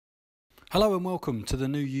Hello and welcome to the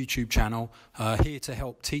new YouTube channel, here to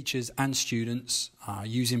help teachers and students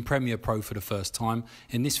using Premiere Pro for the first time.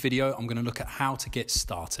 In this video, I'm going to look at how to get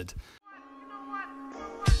started.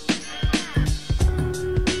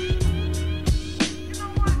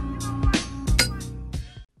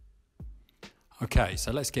 Okay,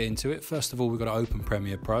 so let's get into it. First of all, we've got to open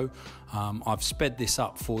Premiere Pro. I've sped this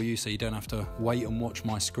up for you so you don't have to wait and watch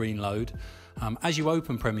my screen load. As you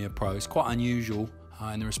open Premiere Pro, it's quite unusual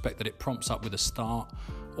in the respect that it prompts up with a start.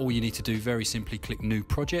 All you need to do, very simply, click New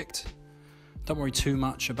Project. Don't worry too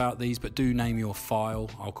much about these, but do name your file.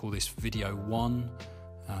 I'll call this Video 1,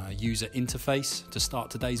 User Interface, to start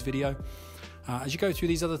today's video. As you go through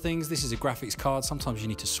these other things, this is a graphics card. Sometimes you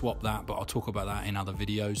need to swap that, but I'll talk about that in other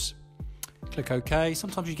videos. Click OK.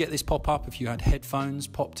 Sometimes you get this pop up if you had headphones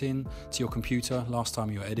popped in to your computer last time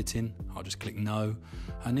you were editing. I'll just click No.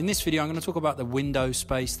 And in this video, I'm going to talk about the window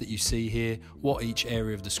space that you see here, what each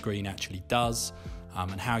area of the screen actually does,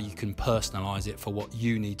 and how you can personalize it for what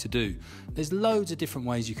you need to do. There's loads of different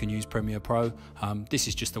ways you can use Premiere Pro. This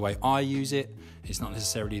is just the way I use it. It's not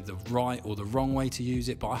necessarily the right or the wrong way to use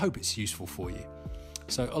it, but I hope it's useful for you.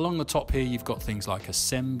 So along the top here, you've got things like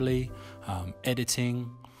assembly,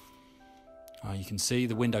 editing. You can see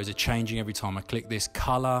the windows are changing every time I click this.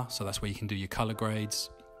 Color, so that's where you can do your color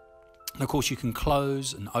grades. And of course you can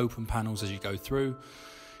close and open panels as you go through.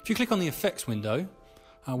 If you click on the effects window,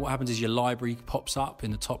 what happens is your library pops up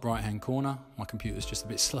in the top right hand corner. My computer's just a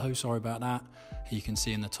bit slow, sorry about that. Here you can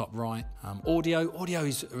see in the top right. Audio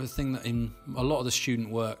is a thing that in a lot of the student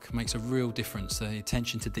work makes a real difference, the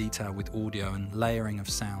attention to detail with audio and layering of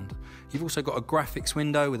sound. You've also got a graphics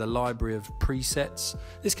window with a library of presets.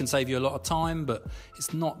 This can save you a lot of time, but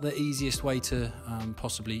it's not the easiest way to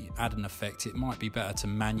possibly add an effect. It might be better to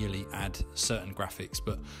manually add certain graphics,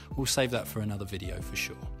 but we'll save that for another video for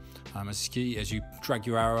sure. As you drag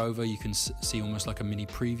your arrow over, you can see almost like a mini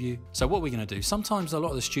preview. So what we're going to do, sometimes a lot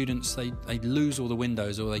of the students, they lose all the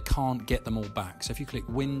windows or they can't get them all back. So if you click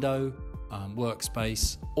Window,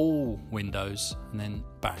 Workspace, All Windows, and then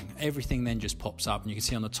bang, everything then just pops up. And you can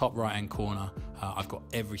see on the top right hand corner, I've got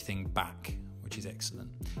everything back, which is excellent.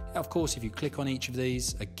 Of course, if you click on each of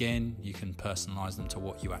these, again, you can personalize them to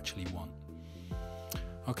what you actually want.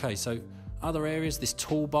 Okay, so other areas, this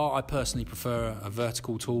toolbar, I personally prefer a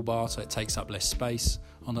vertical toolbar so it takes up less space.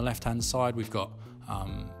 On the left hand side, we've got,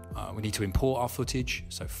 we need to import our footage,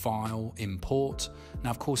 so File, Import. Now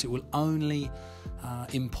of course it will only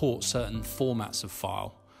import certain formats of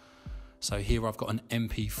file. So here I've got an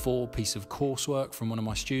MP4 piece of coursework from one of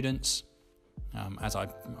my students.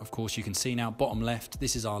 Of course you can see now, bottom left,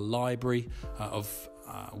 this is our library of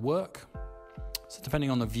work. So depending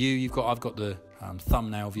on the view you've got, I've got the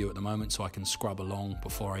thumbnail view at the moment so I can scrub along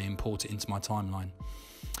before I import it into my timeline.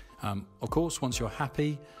 Of course, once you're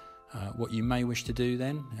happy, what you may wish to do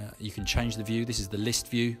then, you can change the view. This is the list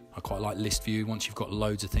view. I quite like list view once you've got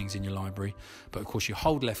loads of things in your library. But of course you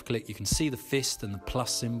hold left click, you can see the fist and the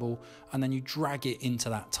plus symbol, and then you drag it into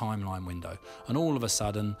that timeline window. And all of a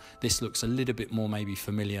sudden, this looks a little bit more maybe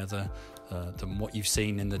familiar than what you've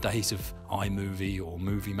seen in the days of iMovie or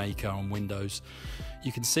Movie Maker on Windows.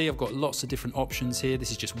 You can see I've got lots of different options here. This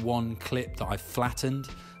is just one clip that I've flattened.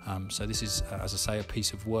 So this is, as I say, a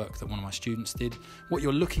piece of work that one of my students did. What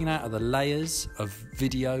you're looking at are the layers of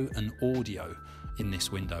video and audio in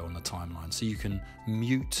this window on the timeline. So you can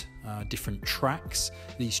mute different tracks.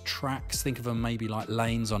 These tracks, think of them maybe like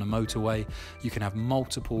lanes on a motorway. You can have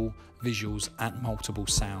multiple visuals and multiple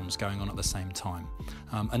sounds going on at the same time.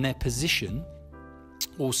 And their position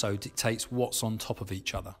also dictates what's on top of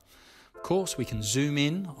each other. Of course, we can zoom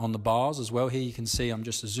in on the bars as well. Here you can see I'm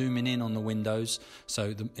just zooming in on the windows.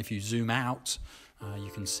 So if you zoom out,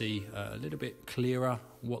 you can see a little bit clearer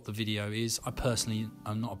what the video is. I personally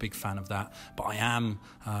am not a big fan of that, but I am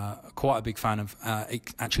quite a big fan of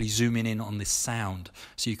actually zooming in on this sound.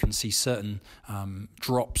 So you can see certain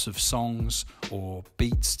drops of songs or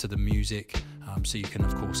beats to the music. So you can,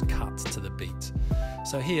 of course, cut to the beat.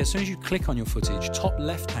 So here, as soon as you click on your footage, top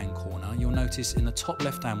left-hand corner, you'll notice in the top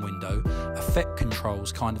left-hand window, effect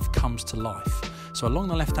controls kind of comes to life. So along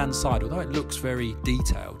the left-hand side, although it looks very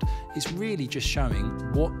detailed, it's really just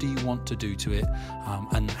showing what do you want to do to it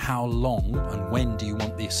and how long and when do you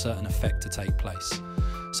want the certain effect to take place.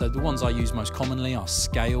 So the ones I use most commonly are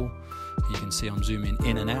scale. You can see I'm zooming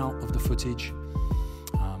in and out of the footage.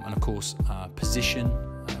 And of course, position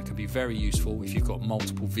can be very useful if you've got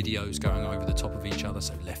multiple videos going over the top of each other,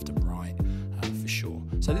 so left and right for sure.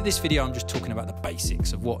 So in this video I'm just talking about the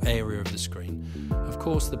basics of what area of the screen. Of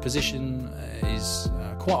course the position is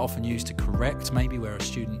quite often used to correct maybe where a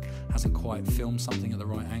student hasn't quite filmed something at the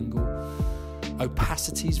right angle.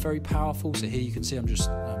 Opacity is very powerful. So here you can see I'm just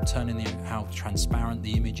turning how transparent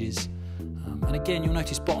the image is. And again, you'll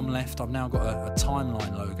notice bottom left, I've now got a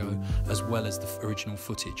timeline logo as well as the original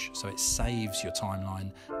footage. So it saves your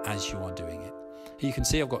timeline as you are doing it. Here you can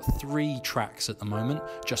see I've got 3 tracks at the moment,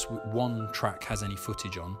 just one track has any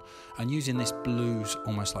footage on. And using this blue,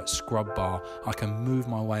 almost like scrub bar, I can move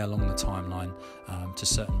my way along the timeline to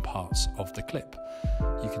certain parts of the clip.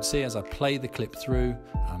 You can see as I play the clip through,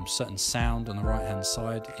 certain sound on the right hand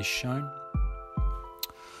side is shown.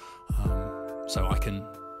 So I can,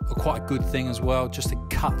 quite a good thing as well, just to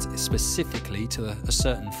cut specifically to a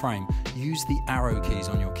certain frame, use the arrow keys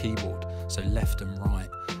on your keyboard, so left and right.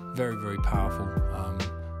 Very, very powerful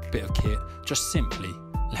bit of kit, just simply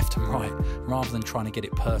left and right, rather than trying to get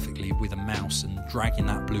it perfectly with a mouse and dragging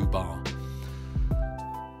that blue bar.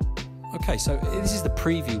 Okay, so this is the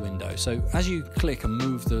preview window. So as you click and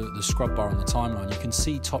move the scrub bar on the timeline, you can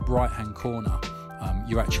see top right hand corner,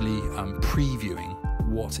 you're actually previewing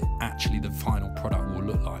what actually the final product will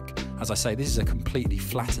look like. As I say, this is a completely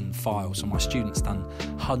flattened file, so my student's done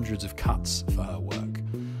hundreds of cuts for her work.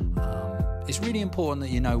 It's really important that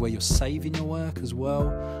you know where you're saving your work as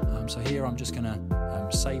well. So here I'm just going to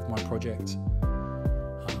save my project.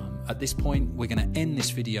 At this point, we're going to end this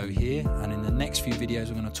video here, and in the next few videos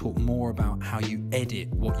we're going to talk more about how you edit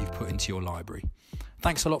what you've put into your library.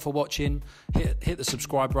 Thanks a lot for watching. Hit the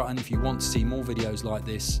subscribe button if you want to see more videos like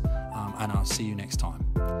this, and I'll see you next time.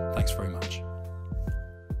 Thanks very much.